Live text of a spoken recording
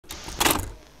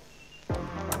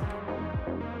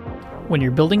When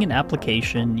you're building an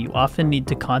application, you often need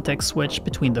to context switch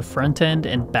between the front end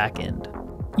and back end.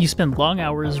 You spend long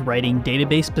hours writing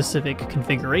database-specific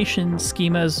configuration,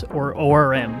 schemas, or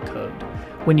ORM code,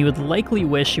 when you would likely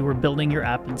wish you were building your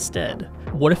app instead.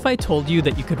 What if I told you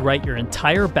that you could write your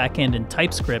entire backend in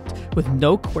Typescript with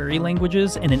no query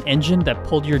languages and an engine that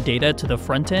pulled your data to the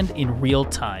front end in real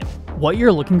time? What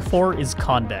you're looking for is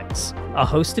Convex, a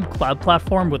hosted cloud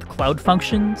platform with cloud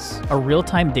functions, a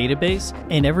real-time database,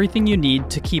 and everything you need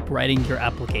to keep writing your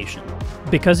application.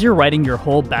 Because you're writing your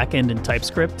whole backend in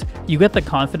Typescript, you get the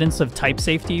confidence of type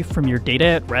safety from your data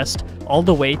at rest all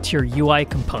the way to your UI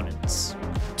components.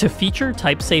 To feature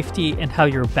type safety and how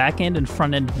your backend and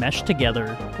frontend mesh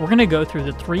together, we're going to go through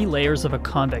the 3 layers of a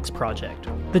Convex project: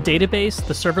 the database,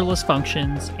 the serverless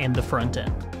functions, and the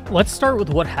frontend. Let's start with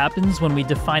what happens when we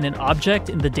define an object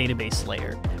in the database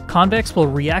layer. Convex will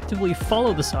reactively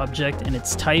follow this object and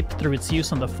its type through its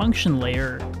use on the function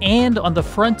layer and on the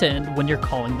front end when you're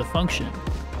calling the function.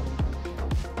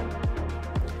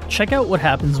 Check out what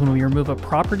happens when we remove a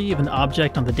property of an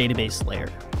object on the database layer.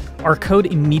 Our code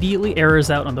immediately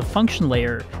errors out on the function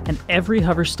layer, and every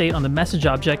hover state on the message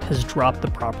object has dropped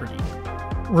the property.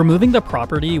 Removing the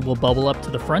property will bubble up to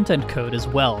the front-end code as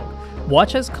well.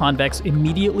 Watch as Convex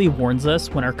immediately warns us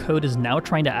when our code is now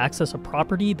trying to access a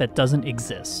property that doesn't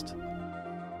exist.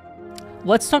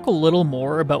 Let's talk a little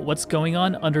more about what's going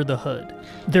on under the hood.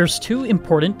 There's 2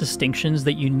 important distinctions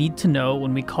that you need to know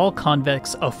when we call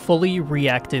Convex a fully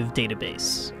reactive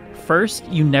database. First,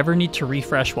 you never need to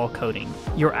refresh while coding.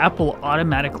 Your app will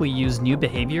automatically use new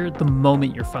behavior the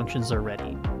moment your functions are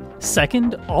ready.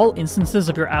 Second, all instances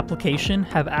of your application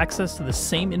have access to the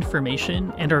same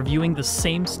information and are viewing the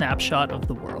same snapshot of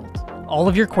the world. All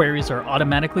of your queries are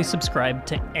automatically subscribed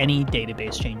to any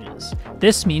database changes.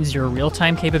 This means your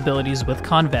real-time capabilities with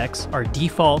Convex are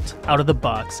default, out of the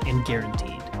box, and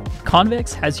guaranteed.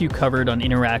 Convex has you covered on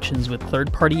interactions with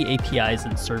third-party APIs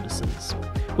and services.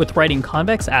 With writing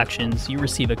Convex actions, you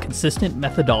receive a consistent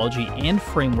methodology and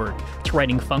framework to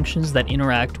writing functions that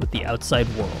interact with the outside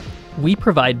world. We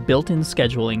provide built-in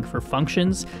scheduling for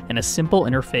functions and a simple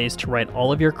interface to write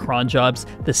all of your cron jobs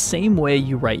the same way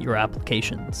you write your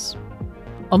applications.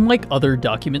 Unlike other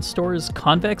document stores,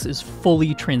 Convex is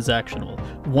fully transactional,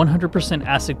 100%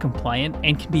 ACID compliant,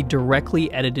 and can be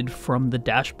directly edited from the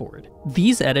dashboard.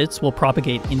 These edits will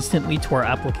propagate instantly to our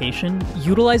application,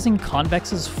 utilizing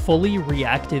Convex's fully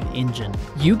reactive engine.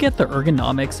 You get the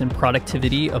ergonomics and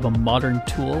productivity of a modern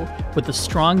tool with the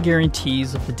strong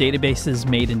guarantees of the databases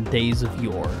made in days of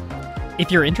yore. If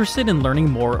you're interested in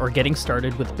learning more or getting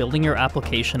started with building your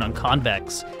application on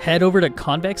Convex, head over to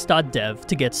convex.dev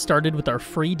to get started with our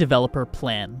free developer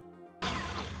plan.